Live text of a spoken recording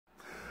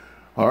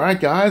Alright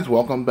guys,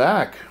 welcome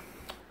back.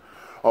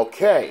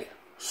 Okay,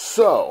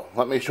 so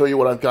let me show you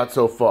what I've got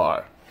so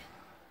far.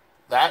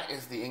 That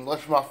is the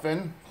English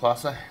muffin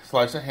plus a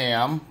slice of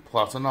ham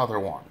plus another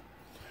one.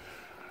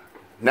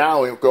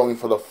 Now we're going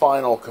for the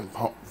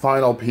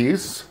final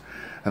piece,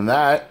 and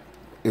that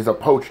is a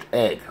poached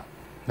egg.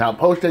 Now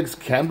poached eggs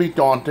can be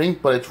daunting,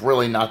 but it's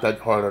really not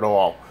that hard at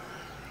all.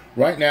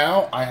 Right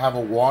now I have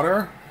a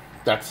water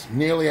that's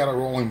nearly at a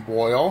rolling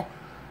boil,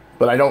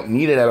 but I don't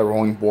need it at a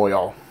rolling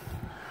boil.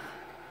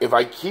 If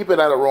I keep it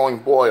at a rolling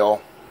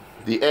boil,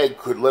 the egg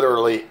would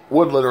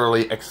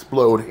literally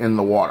explode in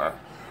the water.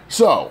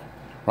 So,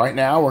 right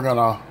now we're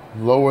gonna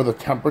lower the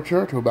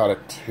temperature to about a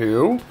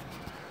 2.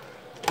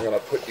 I'm gonna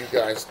put you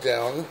guys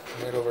down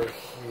right over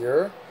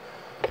here.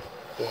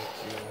 Thank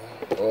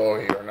you. Oh,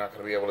 you're not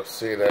gonna be able to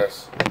see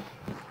this.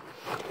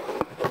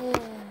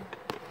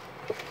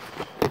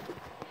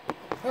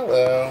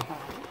 Hello.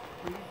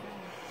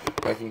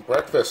 Making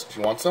breakfast.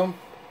 You want some?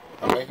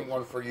 I'm making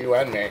one for you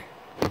and me.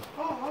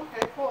 Oh,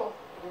 okay, cool.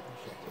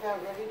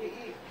 About ready to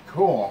eat.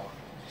 Cool.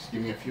 Just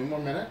give me a few more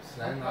minutes,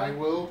 and I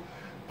will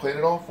plate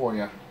it all for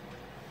you.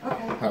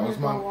 Okay. That was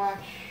my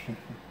watch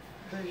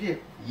review.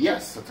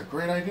 Yes, that's a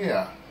great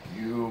idea.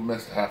 You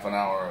missed half an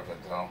hour of it,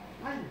 though.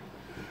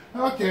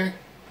 Okay.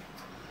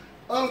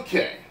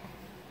 Okay.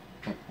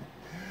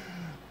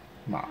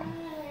 Mom.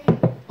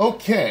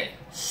 Okay.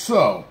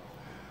 So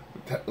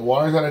the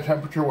water's at a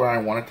temperature where I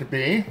want it to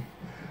be.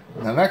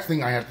 The next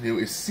thing I have to do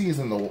is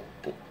season the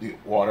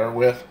water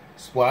with a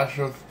splash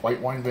of white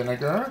wine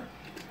vinegar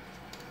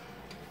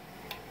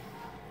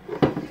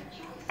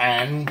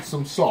and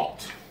some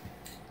salt.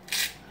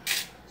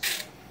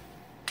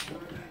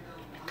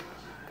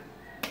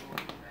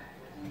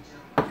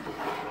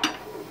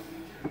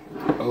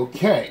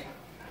 Okay.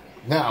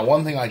 Now,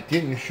 one thing I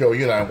didn't show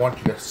you that I want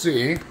you to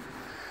see is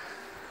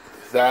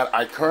that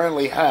I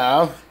currently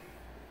have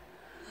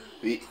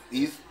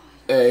these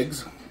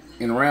eggs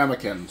in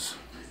ramekins.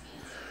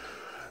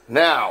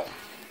 Now,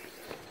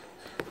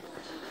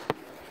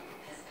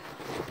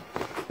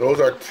 those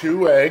are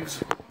 2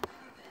 eggs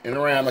in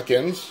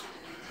ramekins,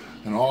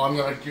 and all I'm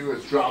going to do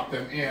is drop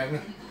them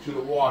in to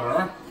the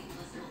water.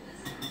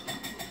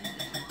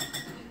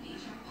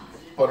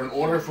 But in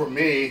order for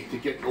me to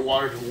get the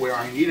water to where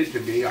I need it to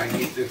be, I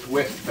need this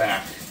whisk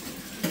back.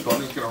 So I'm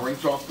just going to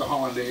rinse off the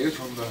hollandaise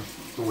from the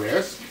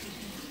whisk.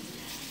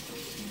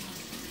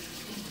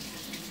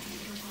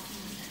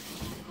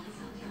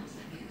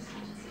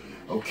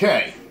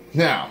 Okay,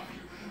 now,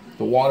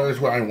 the water is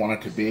where I want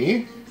it to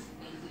be.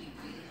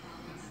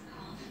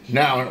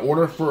 Now, in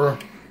order for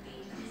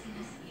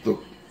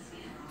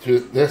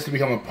this to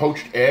become a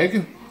poached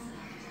egg,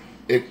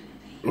 it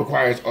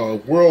requires a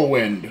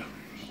whirlwind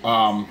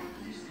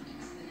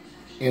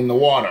in the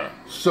water.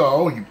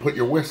 So, you put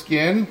your whisk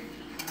in,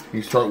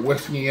 you start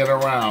whisking it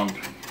around,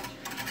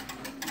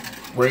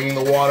 bringing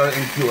the water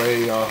into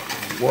a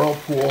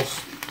whirlpool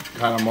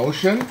kind of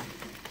motion.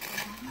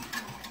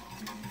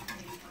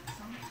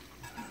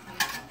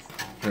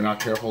 If you're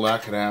not careful,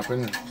 that could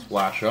happen.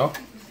 Splash up.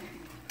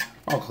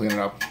 I'll clean it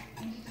up.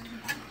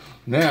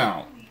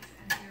 Now,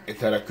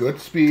 it's at a good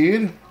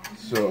speed,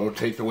 so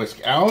take the whisk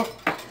out,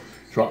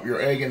 drop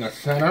your egg in the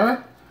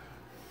center,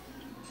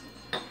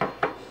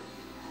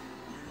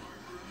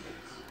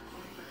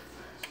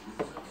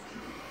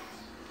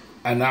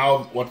 and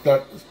now what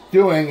that's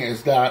doing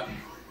is the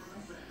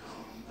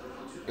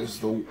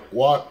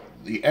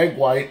egg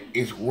white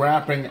is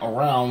wrapping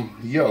around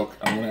the yolk.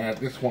 I'm going to add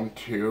this one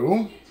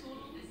too.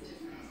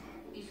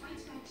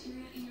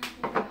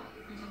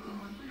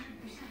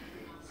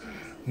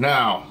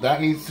 Now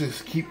that needs to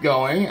keep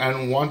going,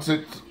 and once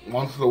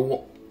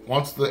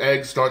the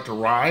eggs start to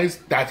rise,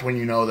 that's when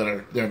you know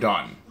that they're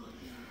done.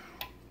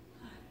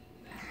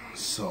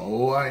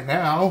 So right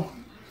now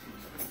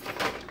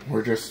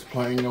we're just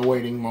playing a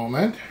waiting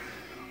moment.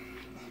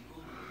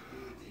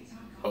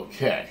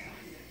 Okay.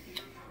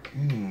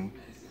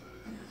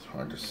 It's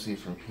hard to see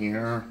from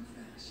here.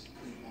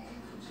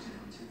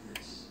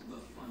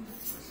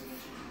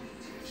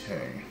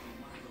 Okay.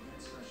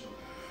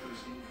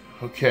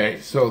 Okay,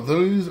 so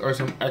those are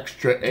some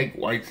extra egg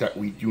whites that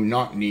we do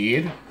not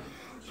need.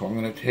 So I'm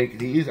going to take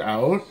these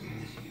out.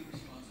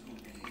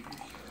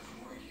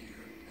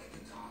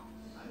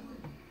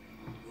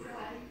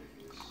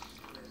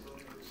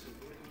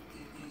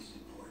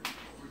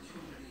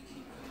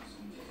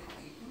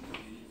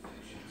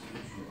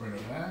 Get rid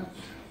of that.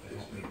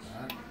 Don't need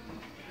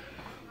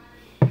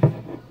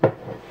that.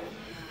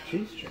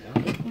 Jeez, Joe.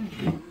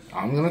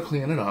 I'm going to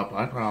clean it up,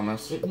 I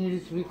promise. It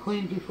needed to be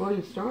cleaned before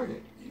you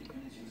started.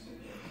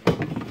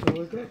 So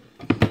we're good.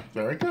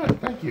 Very good,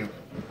 thank you.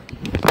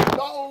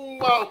 Oh,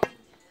 well,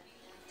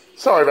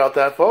 sorry about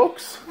that,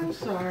 folks. I'm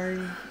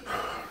sorry.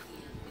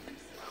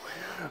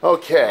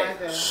 Okay,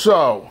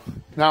 so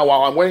now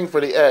while I'm waiting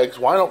for the eggs,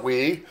 why don't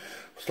we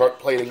start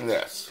plating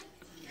this?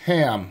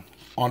 Ham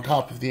on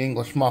top of the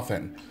English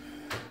muffin.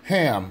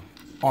 Ham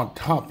on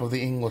top of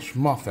the English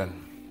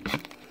muffin.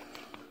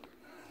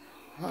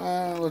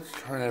 Let's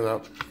turn it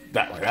up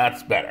that way.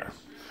 That's better.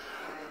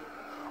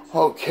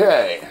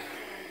 Okay.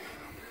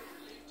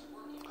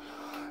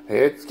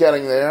 It's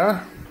getting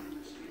there.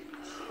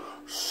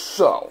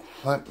 So,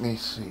 let me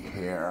see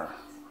here.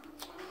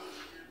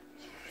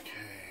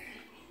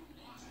 Okay.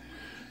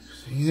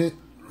 See it?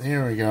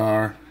 There we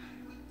are.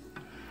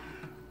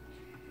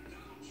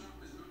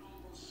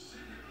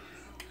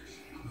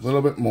 A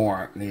little bit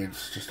more. It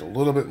needs just a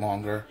little bit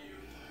longer.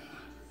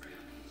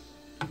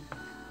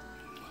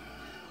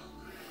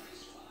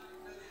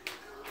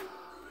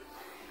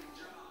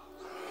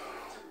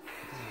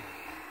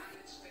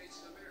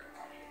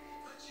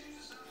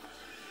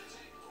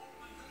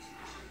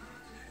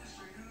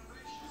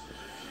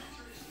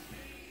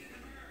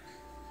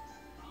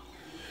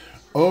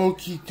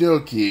 Okie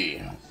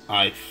dokie.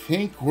 I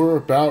think we're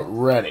about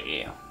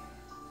ready.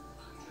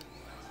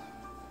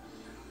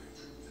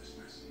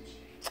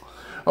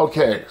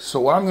 Okay, so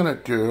what I'm going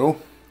to do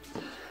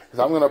is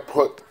I'm going to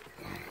put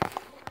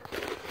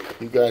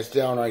you guys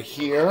down right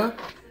here.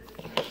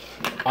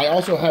 I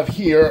also have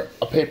here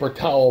a paper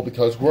towel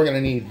because we're going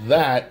to need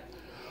that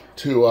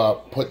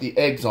to put the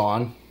eggs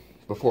on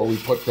before we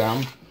put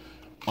them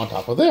on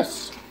top of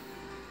this.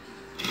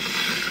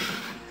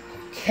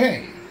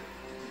 Okay.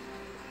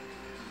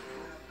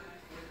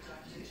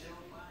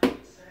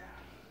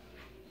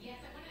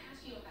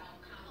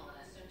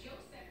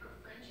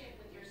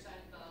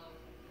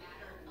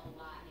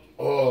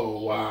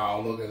 Oh, wow,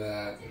 look at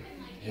that.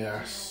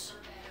 Yes.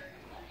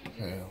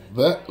 Okay,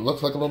 that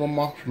looks like a little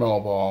marshmallow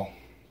ball.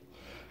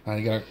 Now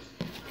you gotta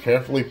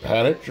carefully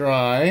pat it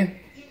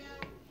dry.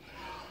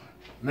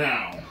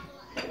 Now,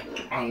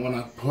 I'm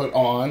gonna put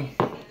on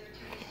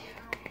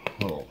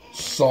a little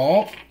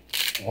salt,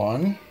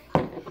 one,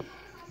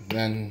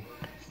 then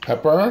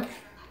pepper,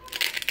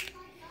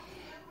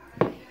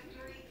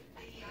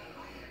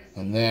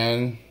 and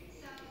then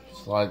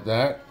slide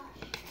that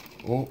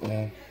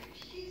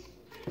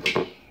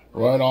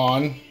right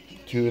on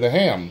to the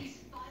ham.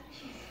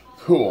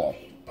 Cool.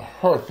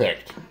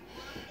 Perfect.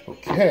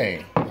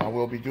 Okay, now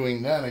we'll be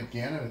doing that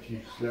again in a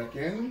few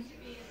seconds.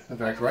 In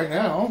fact, right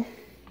now,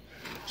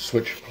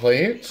 switch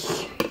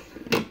plates.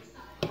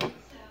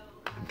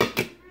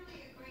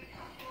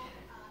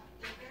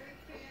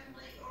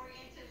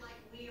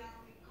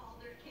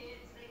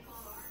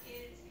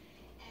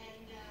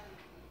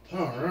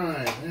 All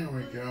right, there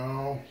we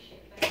go.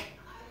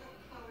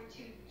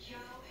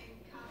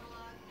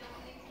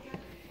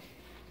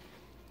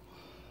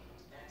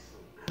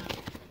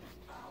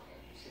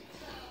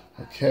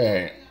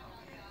 Okay,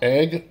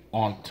 egg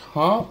on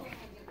top.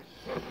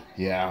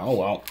 Yeah, oh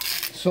well.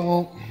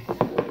 Salt,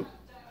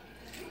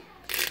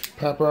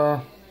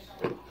 pepper.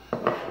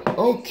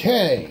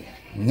 Okay,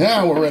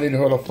 now we're ready to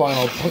put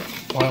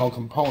the final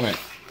component.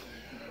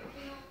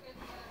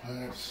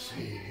 Let's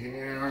see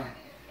here.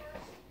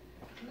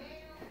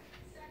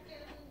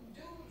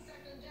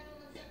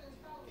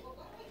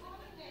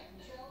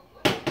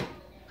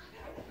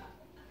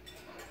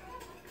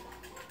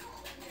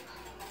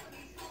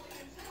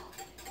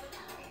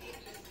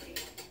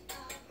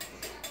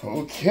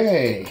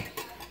 Okay,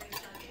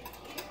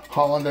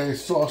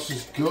 hollandaise sauce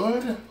is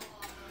good.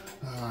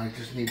 I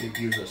just need to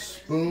use a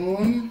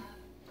spoon.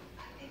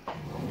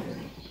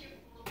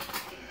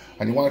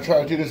 And you want to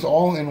try to do this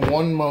all in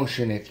one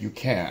motion if you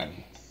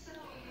can.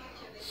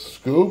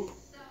 Scoop,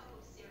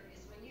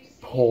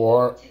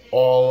 pour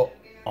all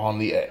on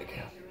the egg.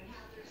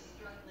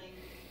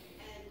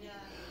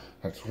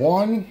 That's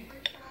one,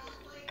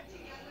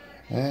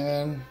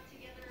 and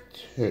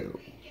two.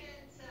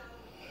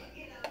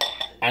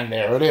 And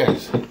there it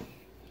is.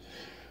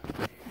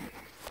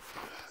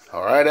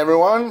 All right,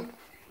 everyone.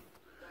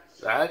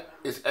 That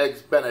is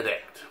Eggs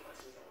Benedict.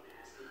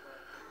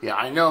 Yeah,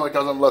 I know it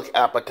doesn't look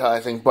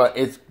appetizing, but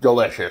it's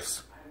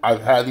delicious.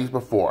 I've had these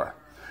before.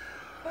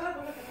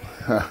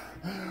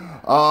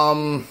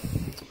 I'm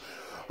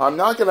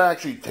not going to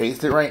actually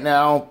taste it right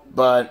now,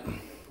 but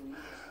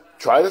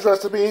try this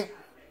recipe.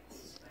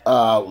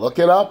 Look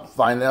it up.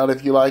 Find out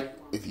if you like,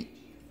 if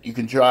you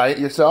can try it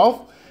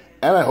yourself.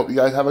 And I hope you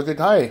guys have a good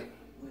time.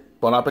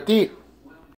 Bon appetit.